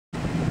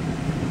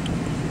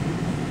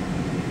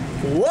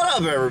What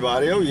up,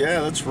 everybody? Oh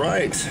yeah, that's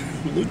right.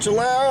 Lucha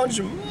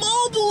Lounge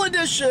Mobile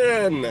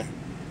Edition!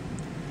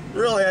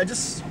 Really, I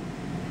just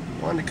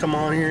wanted to come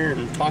on here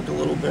and talk a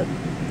little bit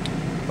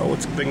about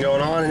what's been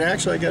going on. And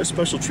actually, I got a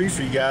special treat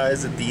for you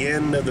guys at the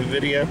end of the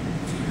video.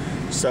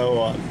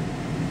 So,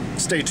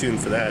 stay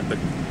tuned for that. But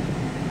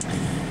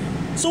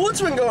so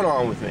what's been going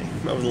on with me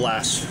over the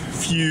last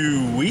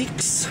few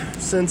weeks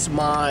since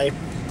my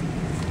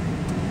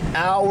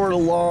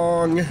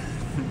hour-long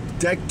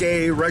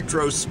decade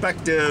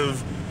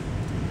retrospective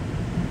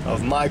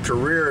of my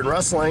career in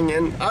wrestling?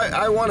 And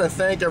I want to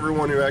thank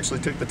everyone who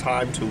actually took the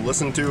time to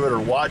listen to it or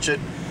watch it.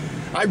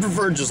 I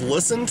prefer just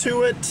listen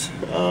to it.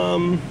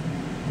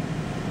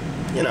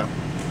 You know,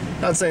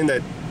 not saying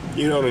that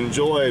you don't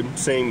enjoy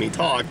seeing me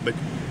talk, but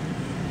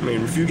I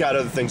mean, if you got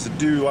other things to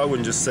do, I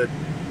wouldn't just sit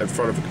in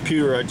front of a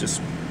computer. I'd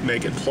just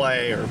make it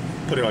play or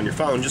put it on your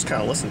phone, just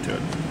kind of listen to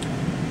it.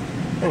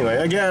 Anyway,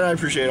 again, I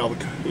appreciate all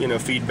the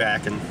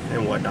feedback and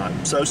whatnot.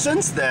 So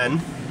since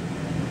then,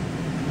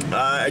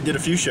 I did a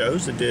few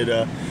shows. I did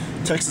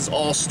Texas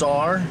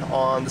All-Star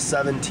on the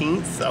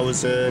 17th. I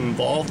was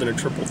involved in a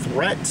triple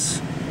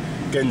threat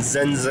against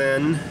Zen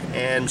Zen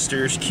and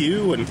Mysterious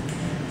Q, and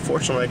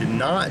fortunately I did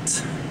not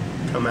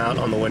come out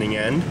on the winning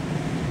end.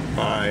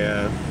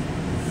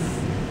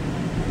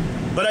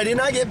 But I did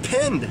not get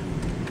pinned.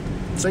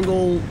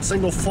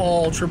 Single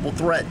fall triple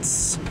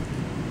threats.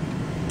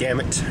 Damn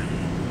it.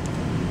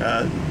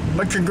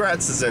 But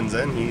congrats to Zen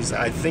Zen. He's,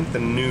 I think, the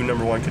new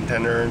 #1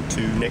 contender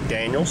to Nick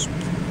Daniels.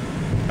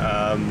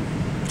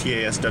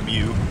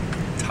 TASW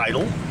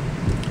title.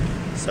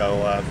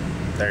 So,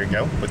 there you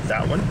go with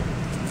that one.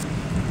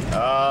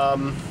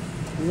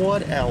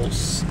 What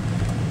else?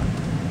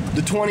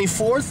 The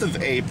 24th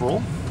of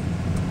April,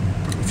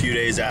 a few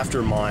days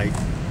after my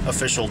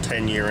official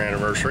 10-year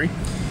anniversary,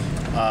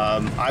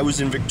 I was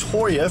in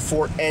Victoria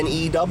for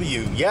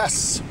NEW.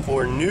 Yes,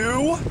 for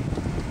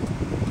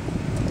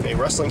a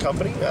wrestling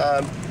company.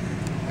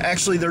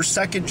 Actually, their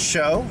second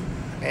show,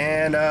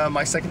 and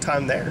my second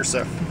time there.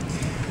 So,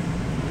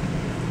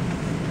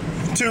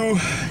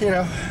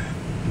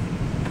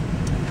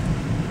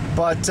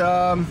 but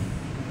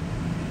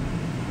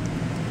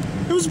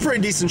it was a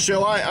pretty decent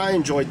show. I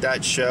enjoyed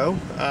that show.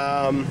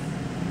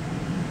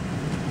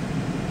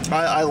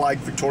 I like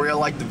Victoria. I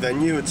like the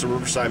venue. It's a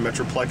Riverside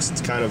Metroplex.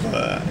 It's kind of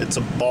it's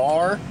a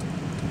bar.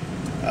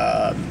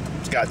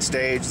 It's got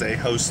stage. They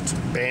host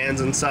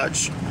bands and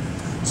such.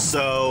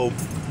 So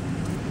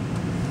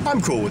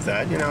I'm cool with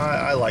that.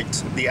 I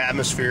liked the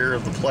atmosphere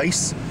of the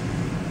place.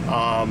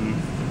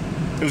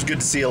 It was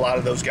good to see a lot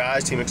of those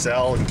guys, Team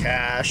XL and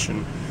Cash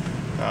and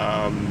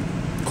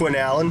Quinn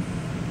Allen.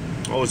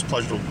 Always a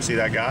pleasure to see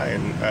that guy,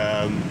 and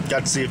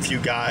got to see a few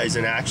guys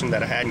in action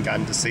that I hadn't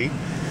gotten to see.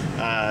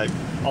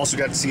 Also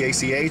got to see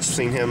ACH,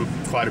 seen him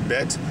quite a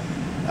bit.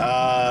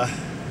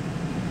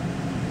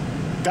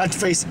 Got to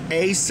face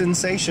Ace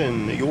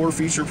Sensation, your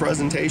feature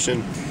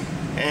presentation.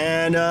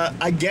 And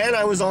again,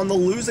 I was on the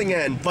losing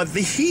end, but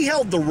he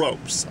held the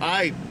ropes.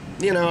 I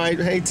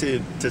hate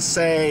to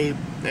say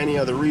any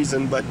other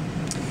reason, but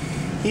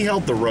he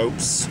held the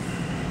ropes.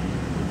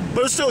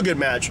 But it was still a good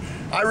match.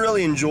 I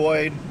really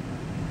enjoyed.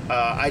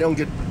 I don't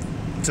get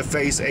to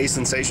face a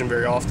Sensation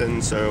very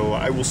often, so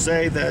I will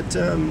say that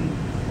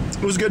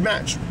it was a good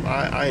match.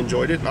 I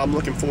enjoyed it. I'm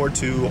looking forward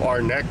to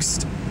our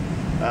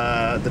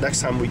the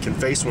next time we can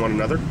face one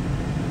another.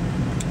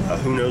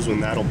 Who knows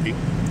when that'll be.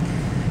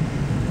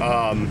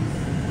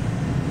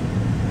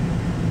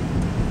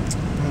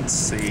 Let's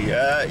see.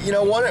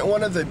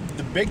 One of the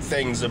big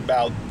things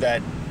about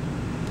that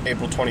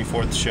April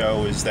 24th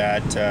show is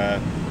that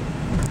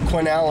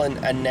Quinn Allen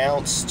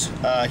announced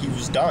he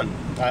was done.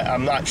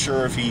 I'm not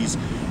sure if he's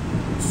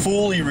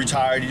fully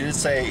retired.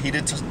 He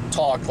did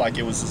talk like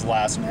it was his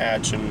last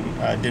match,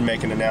 and did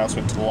make an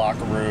announcement to the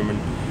locker room. And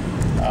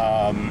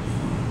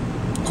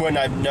Quinn,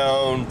 I've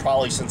known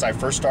probably since I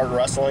first started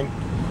wrestling.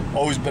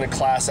 Always been a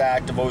class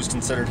act. I've always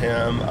considered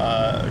him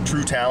a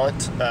true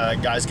talent.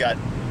 Guy's got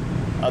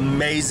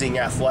amazing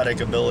athletic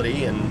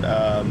ability, and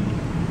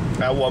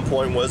at one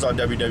point was on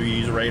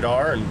WWE's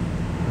radar. And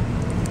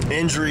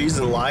injuries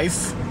in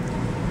life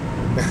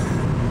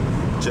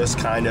just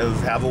kind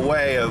of have a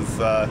way of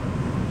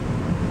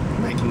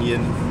making you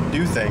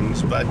do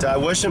things. But I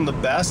wish him the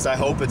best. I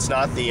hope it's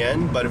not the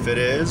end, but if it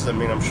is, I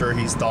mean, I'm sure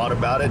he's thought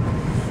about it.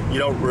 You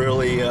don't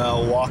really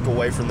walk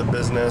away from the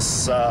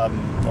business or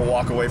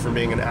walk away from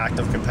being an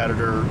active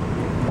competitor.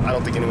 I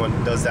don't think anyone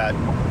does that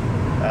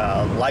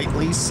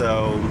lightly.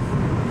 So,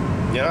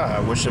 yeah, I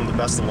wish him the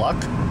best of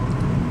luck.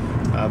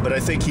 But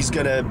I think he's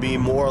going to be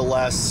more or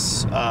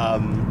less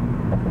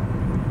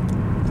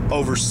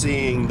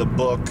overseeing the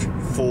book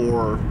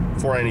for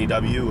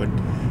NEW,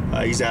 and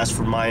he's asked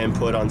for my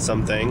input on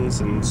some things,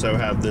 and so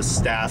have this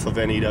staff of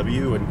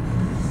NEW. And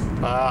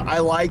I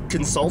like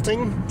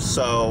consulting,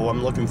 so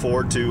I'm looking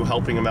forward to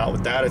helping him out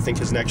with that. I think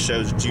his next show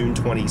is June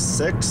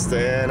 26th,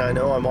 and I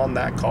know I'm on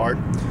that card.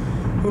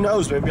 Who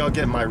knows, maybe I'll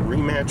get my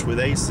rematch with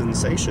Ace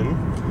Sensation,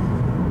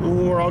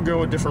 or I'll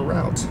go a different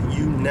route.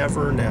 You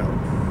never know.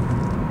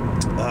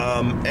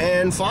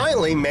 And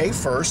finally, May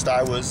 1st,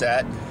 I was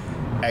at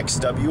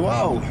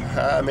XWO.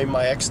 I made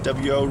my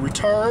XWO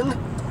return.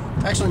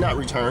 Actually, not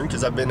return,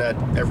 because I've been at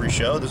every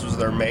show. This was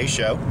their May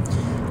show.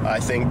 I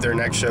think their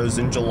next show is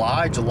in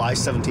July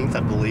 17th, I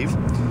believe.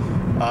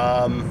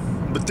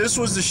 But this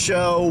was the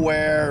show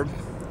where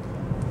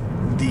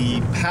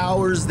the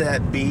powers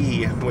that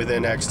be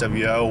within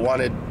XWO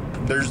wanted...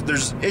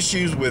 There's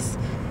issues with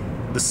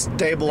the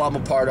stable I'm a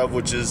part of,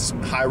 which is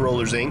High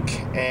Rollers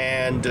Inc.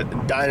 and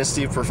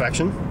Dynasty of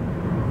Perfection.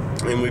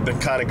 And we've been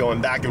kind of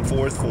going back and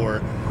forth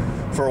for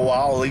a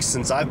while, at least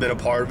since I've been a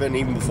part of it. And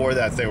even before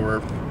that, there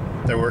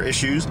were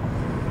issues. You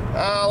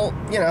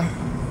know,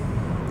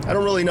 I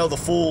don't really know the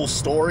full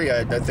story.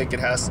 I think it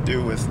has to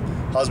do with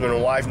husband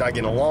and wife not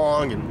getting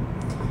along and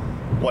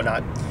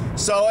whatnot.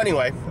 So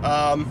anyway,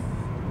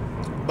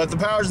 but the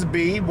powers that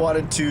be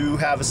wanted to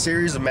have a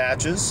series of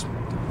matches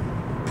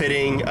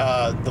pitting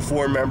the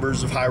 4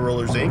 members of High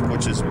Rollers Inc.,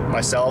 which is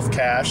myself,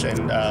 Cash,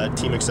 and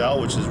Team Excel,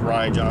 which is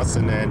Ryan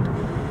Johnson and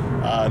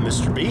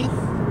Mr. B.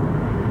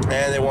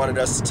 And they wanted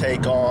us to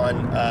take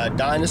on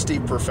Dynasty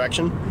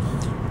Perfection.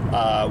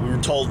 We were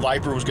told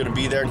Viper was going to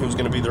be there and he was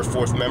going to be their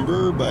 4th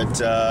member,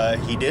 but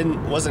he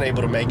wasn't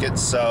able to make it.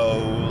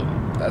 So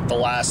at the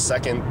last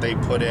second, they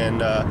put in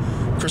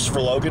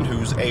Christopher Logan,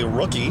 who's a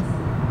rookie.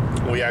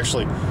 We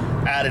actually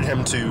added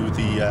him to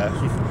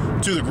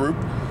the group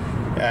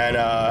and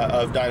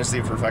of Dynasty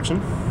of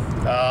Perfection.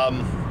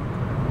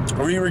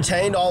 We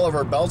retained all of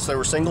our belts. They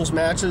were singles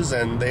matches,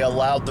 and they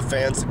allowed the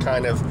fans to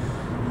kind of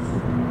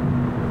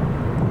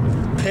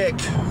pick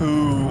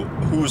who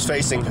was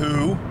facing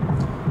who,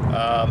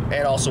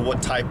 and also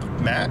what type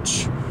of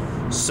match.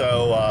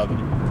 So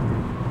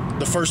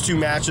the first 2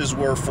 matches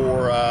were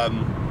for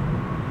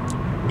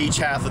each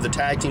half of the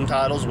tag team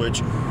titles,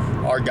 which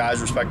our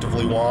guys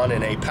respectively won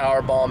in a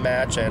powerbomb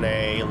match and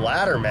a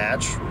ladder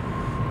match.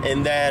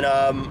 And then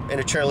in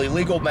a Charlie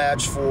Legal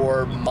match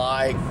for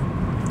my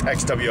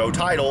XWO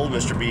title,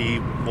 Mr. B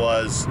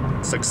was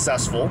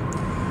successful.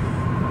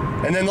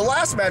 And then the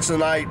last match of the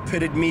night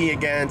pitted me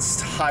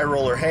against High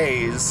Roller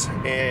Hayes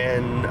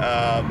in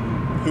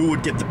who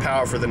would get the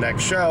power for the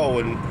next show.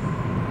 And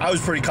I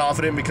was pretty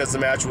confident because the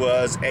match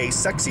was a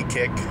sexy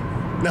kick.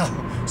 No,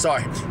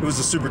 sorry, it was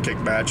a super kick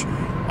match.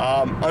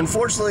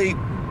 Unfortunately,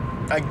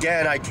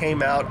 again, I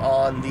came out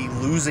on the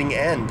losing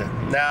end.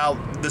 Now,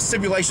 the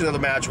stipulation of the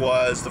match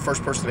was the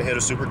first person to hit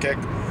a super kick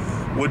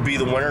would be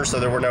the winner, so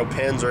there were no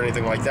pins or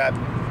anything like that.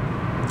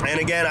 And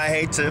again, I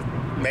hate to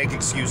make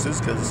excuses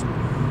because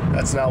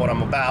that's not what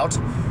I'm about.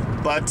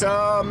 But,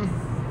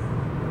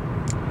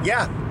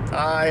 yeah,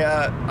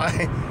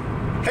 I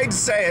hate to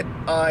say it,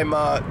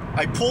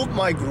 I pulled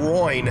my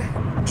groin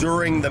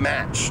during the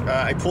match.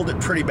 I pulled it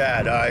pretty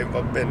bad.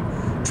 I've been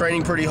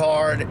training pretty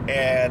hard,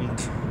 and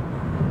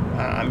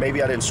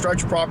maybe I didn't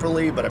stretch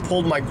properly, but I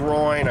pulled my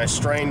groin. I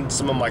strained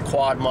some of my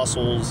quad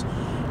muscles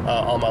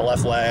on my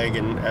left leg,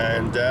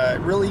 and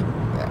it really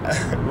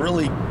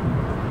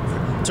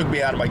took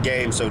me out of my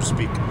game, so to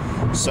speak.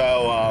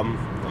 So,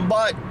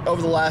 but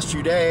over the last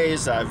few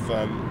days, I've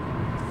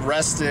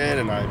rested,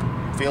 and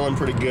I'm feeling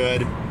pretty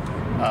good.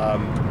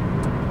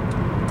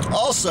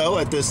 Also,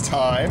 at this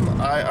time,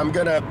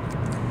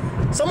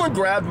 someone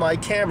grabbed my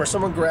camera.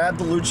 Someone grabbed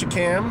the Lucha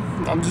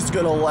cam. I'm just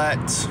gonna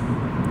let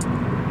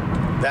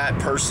that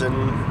person,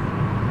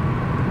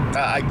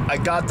 I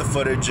got the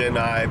footage and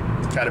I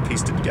kind of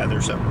pieced it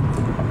together, so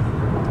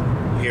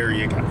here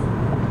you go.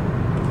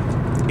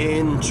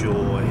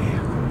 Enjoy.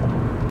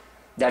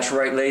 That's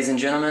right, ladies and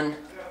gentlemen.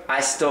 I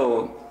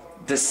stole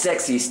the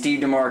sexy Steve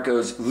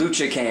DeMarco's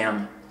Lucha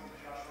cam.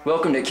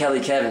 Welcome to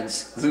Kelly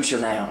Kevin's Lucha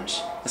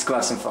Lounge. Let's go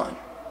have some fun.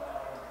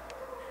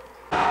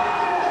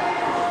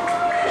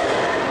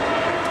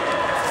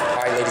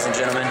 Alright, ladies and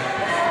gentlemen,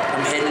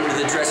 I'm heading into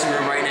the dressing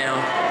room right now.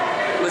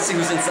 Let's see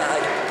who's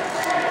inside.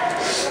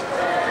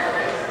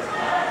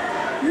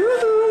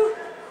 Yoo-hoo!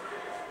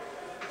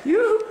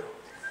 Yoo-hoo!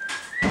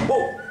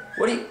 Whoa,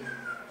 what are you...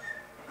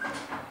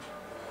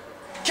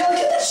 Kelly,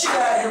 get that shit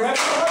out of here, man!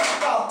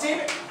 Oh, damn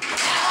it!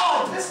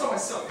 Oh, I pissed on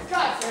myself.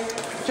 God damn it.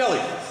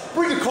 Kelly,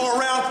 bring the car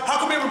around. How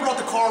come you haven't brought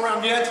the car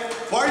around yet?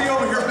 Why are you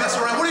over here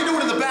messing around? What are you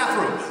doing in the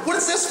bathroom? What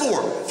is this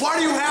for? Why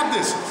do you have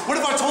this? What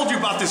have I told you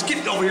about this?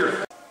 Get over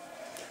here.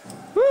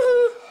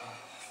 Woohoo!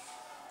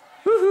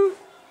 Woohoo!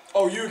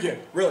 Oh, you again?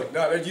 Really?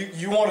 No,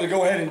 you wanted to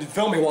go ahead and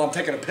film me while I'm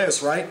taking a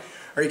piss, right?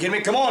 Are you kidding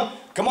me? Come on,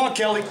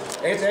 Kelly.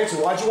 Answer.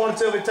 Why'd you want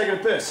to tell me taking a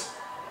piss?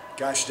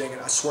 Gosh dang it!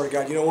 I swear to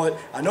God, you know what?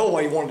 I know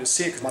why you wanted to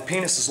see it, because my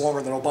penis is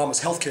longer than Obama's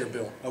healthcare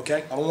bill.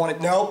 Okay? I don't want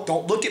it. No,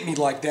 don't look at me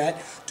like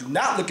that. Do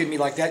not look at me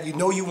like that. You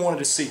know you wanted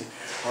to see it.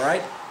 All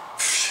right?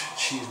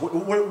 Jeez, what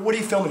are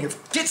you filming here?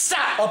 Get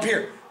stop up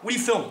here. What are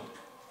you filming?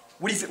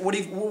 What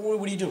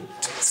are you doing?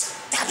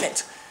 Stop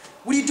it!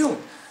 What are you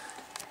doing?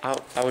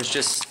 I was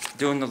just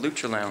doing the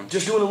Lucha Lounge.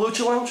 Just doing the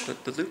Lucha Lounge? The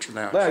Lucha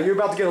Lounge. No, you're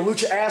about to get a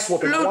Lucha ass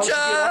whooping.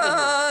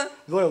 Lucha!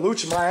 You're going to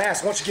Lucha my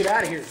ass. Why don't you get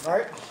out of here, all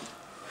right?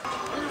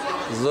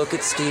 Look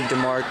at Steve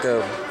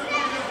DeMarco.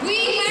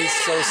 He's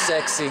so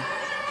sexy.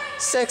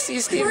 Sexy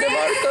Steve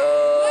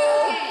DeMarco!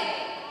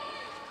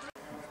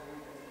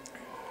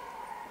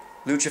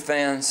 Lucha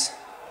fans,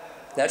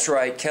 that's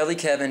right, Kelly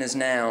Kevin is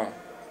now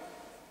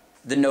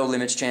the No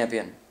Limits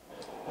champion.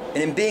 And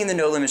in being the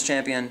No Limits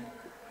champion,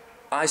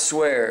 I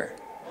swear,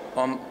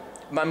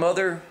 my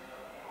mother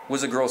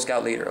was a Girl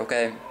Scout leader,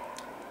 okay?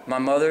 My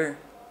mother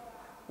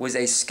was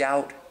a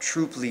Scout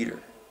troop leader.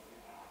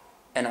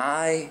 And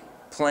I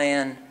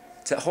plan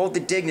to hold the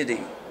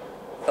dignity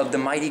of the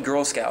mighty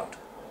Girl Scout.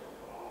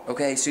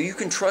 Okay, so you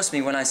can trust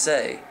me when I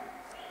say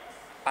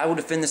I will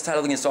defend this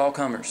title against all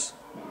comers.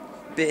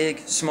 Big,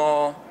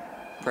 small,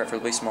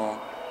 preferably small.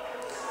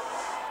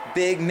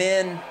 Big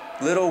men,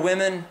 little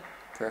women,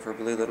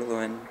 preferably little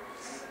women.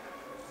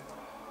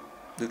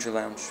 Lucha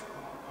Lounge,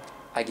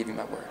 I give you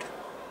my word.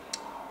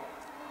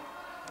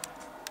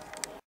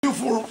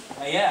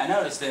 Yeah, I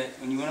noticed that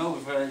when you went over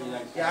for it, you're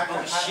like, Yeah,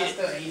 oh shit.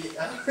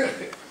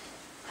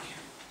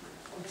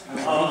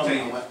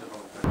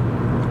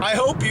 I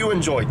hope you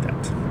enjoyed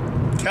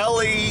that.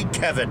 Kelly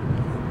Kevin.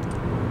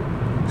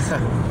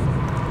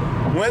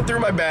 Went through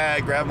my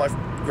bag, grabbed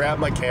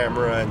my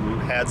camera,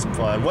 and had some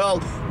fun. Well,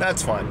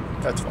 that's fine.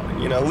 That's fine.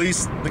 You know, at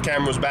least the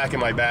camera was back in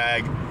my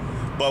bag.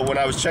 But when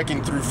I was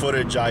checking through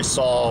footage, I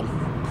saw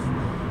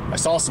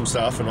some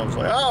stuff, and I was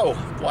like, oh,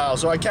 wow.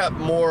 So I kept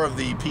more of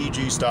the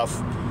PG stuff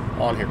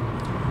on here.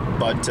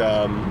 But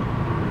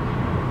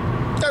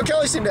no,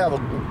 Kelly seemed to have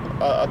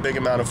a big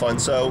amount of fun.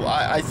 So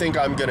I think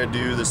I'm going to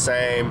do the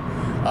same.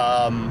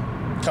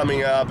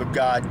 Coming up, I've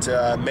got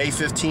May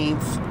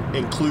 15th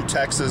in Clute,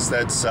 Texas.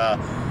 That's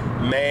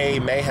May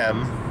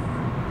Mayhem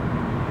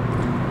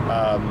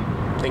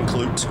in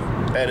Clute.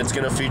 And it's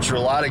going to feature a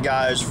lot of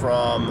guys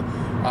from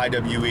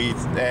IWE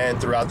and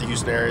throughout the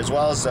Houston area, as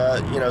well as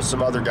you know,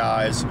 some other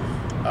guys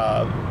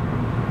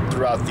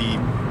throughout the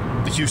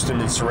Houston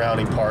and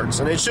surrounding parts.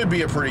 And it should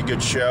be a pretty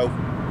good show.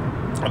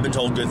 I've been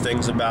told good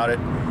things about it.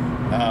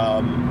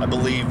 I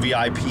believe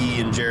VIP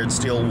and Jared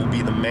Steele will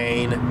be the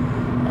main.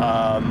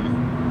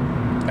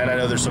 And I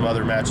know there's some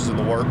other matches in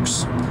the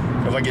works.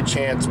 If I get a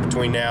chance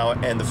between now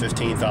and the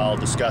 15th, I'll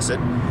discuss it.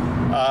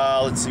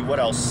 Let's see, what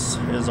else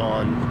is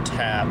on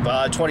tap?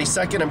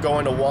 22nd, I'm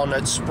going to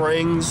Walnut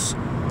Springs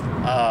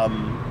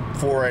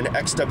for an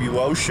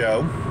XWO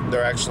show.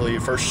 They're actually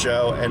first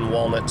show in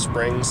Walnut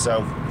Springs,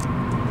 so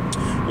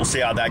we'll see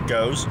how that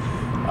goes.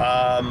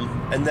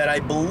 And then I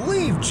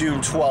believe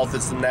June 12th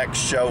is the next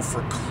show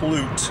for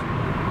Clute,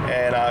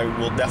 and I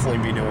will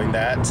definitely be doing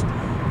that.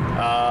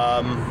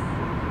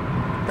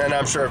 And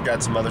I'm sure I've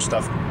got some other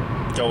stuff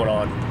going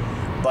on.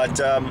 But,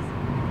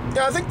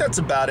 yeah, I think that's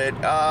about it.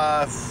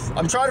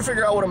 I'm trying to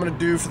figure out what I'm going to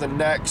do for the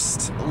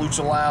next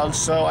Lucha Lounge,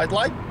 so I'd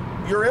like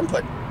your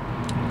input.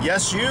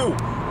 Yes, you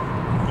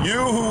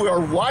who are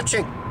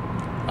watching,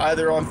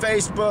 either on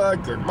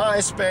Facebook or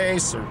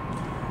MySpace, or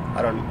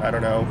I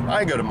don't know.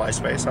 I go to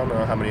MySpace. I don't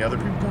know how many other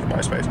people go to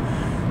MySpace.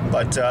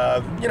 But,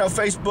 you know,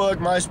 Facebook,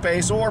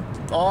 MySpace, or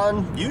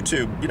on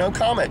YouTube, you know,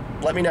 comment.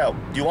 Let me know.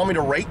 Do you want me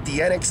to rate the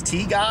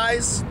NXT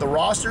guys, the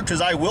roster? Because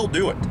I will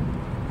do it.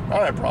 I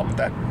don't have a problem with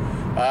that.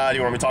 Do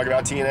you want me to talk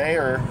about TNA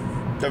or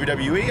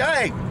WWE?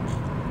 Hey,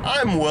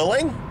 I'm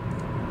willing.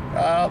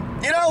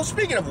 You know,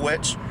 speaking of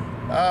which,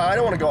 I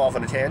don't want to go off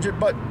on a tangent,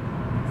 but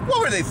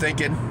what were they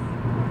thinking?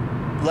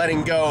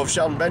 Letting go of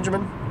Shelton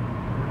Benjamin?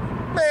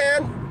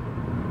 Man.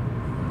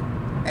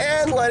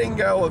 And letting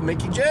go of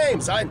Mickie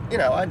James. I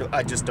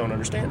just don't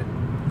understand it.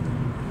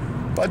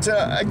 But,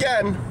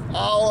 again,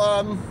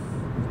 I'll,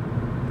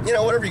 you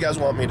know, whatever you guys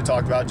want me to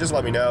talk about, just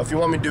let me know. If you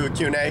want me to do a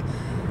Q&A,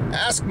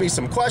 ask me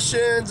some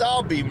questions.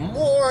 I'll be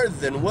more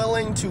than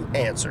willing to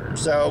answer.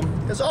 So,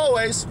 as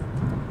always,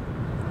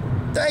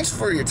 thanks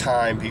for your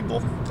time,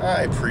 people.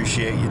 I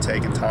appreciate you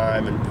taking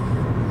time,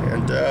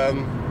 and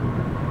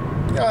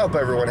I hope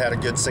everyone had a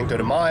good Cinco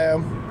de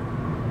Mayo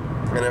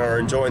and are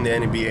enjoying the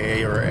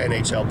NBA or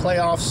NHL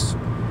playoffs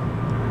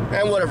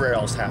and whatever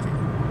else have you.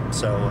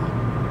 So,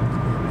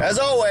 as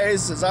I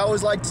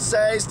always like to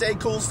say, stay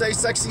cool, stay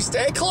sexy,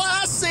 stay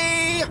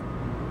classy.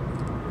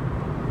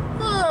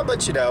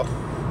 But you know,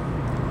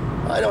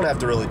 I don't have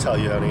to really tell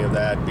you any of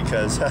that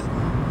because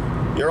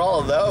you're all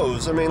of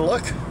those. I mean,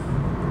 look,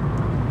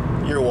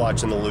 you're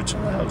watching the Lucha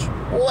Lounge.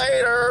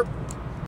 Later.